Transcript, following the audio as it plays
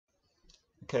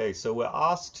Okay, so we're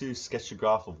asked to sketch a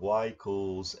graph of y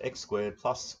equals x squared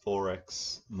plus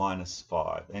 4x minus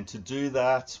 5. And to do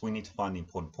that, we need to find the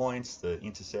important points, the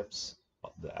intercepts,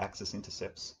 the axis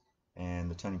intercepts, and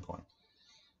the turning point.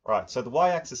 All right, so the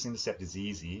y-axis intercept is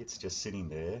easy. It's just sitting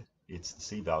there. It's the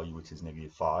c value, which is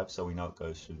 -5, so we know it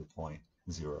goes through the point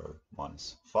 0,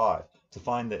 minus 5. To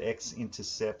find the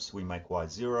x-intercepts, we make y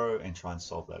 0 and try and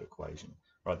solve that equation.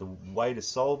 Right, the way to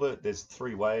solve it, there's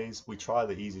 3 ways. We try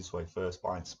the easiest way first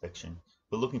by inspection.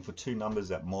 We're looking for 2 numbers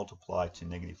that multiply to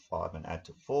 -5 and add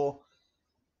to 4.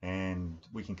 And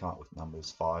we can come up with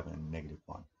numbers 5 and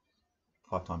 -1.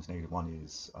 5 times -1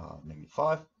 is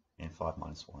 -5, and 5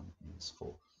 minus 1 is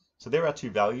 4. So there are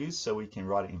 2 values, so we can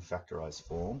write it in factorized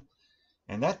form.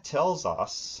 And that tells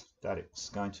us that it's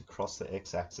going to cross the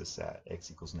x-axis at x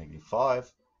equals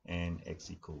 -5 and x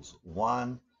equals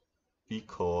 1.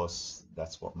 Because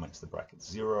that's what makes the bracket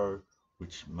 0,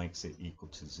 which makes it equal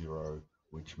to 0,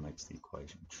 which makes the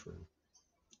equation true.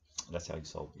 That's how you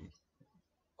solve the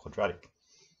quadratic.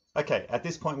 Okay, at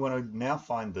this point we want to now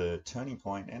find the turning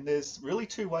point, and there's really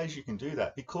 2 ways you can do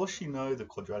that. Because you know the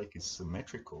quadratic is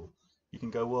symmetrical, you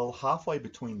can go, well, halfway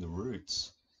between the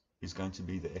roots is going to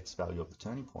be the x value of the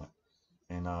turning point.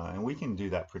 And we can do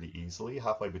that pretty easily.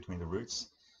 Halfway between the roots,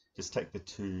 just take the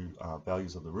 2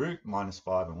 values of the root,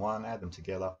 -5 and 1, add them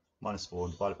together, -4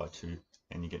 divided by 2,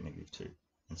 and you get -2.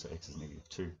 And so x is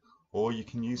 -2. Or you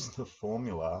can use the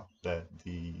formula that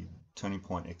the turning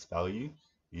point x value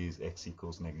is x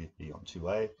equals -b on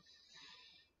 2a.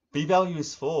 B value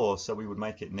is 4, so we would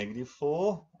make it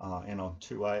 -4, and on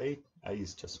 2a, a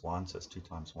is just 1, so it's 2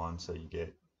 times 1, so you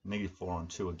get -4 on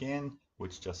 2 again,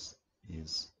 which just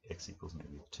is x equals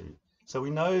 -2. So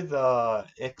we know the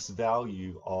x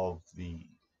value of the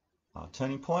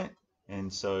turning point,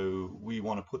 and so we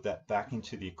want to put that back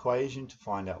into the equation to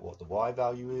find out what the y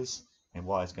value is, and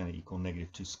y is going to equal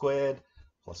 -2 squared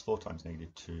plus 4 times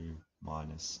 -2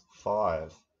 minus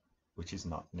 5, which is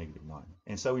not -9.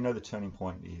 And so we know the turning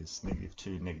point is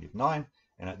 -2, -9,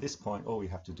 and at this point all we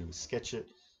have to do is sketch it.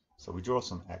 So we draw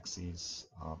some axes,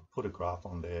 put a graph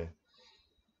on there,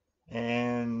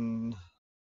 and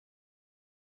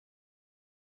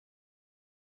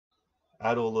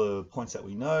add all the points that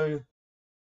we know,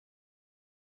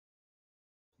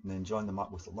 and then join them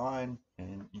up with a line,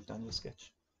 and you've done your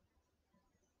sketch.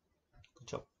 Good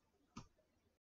job.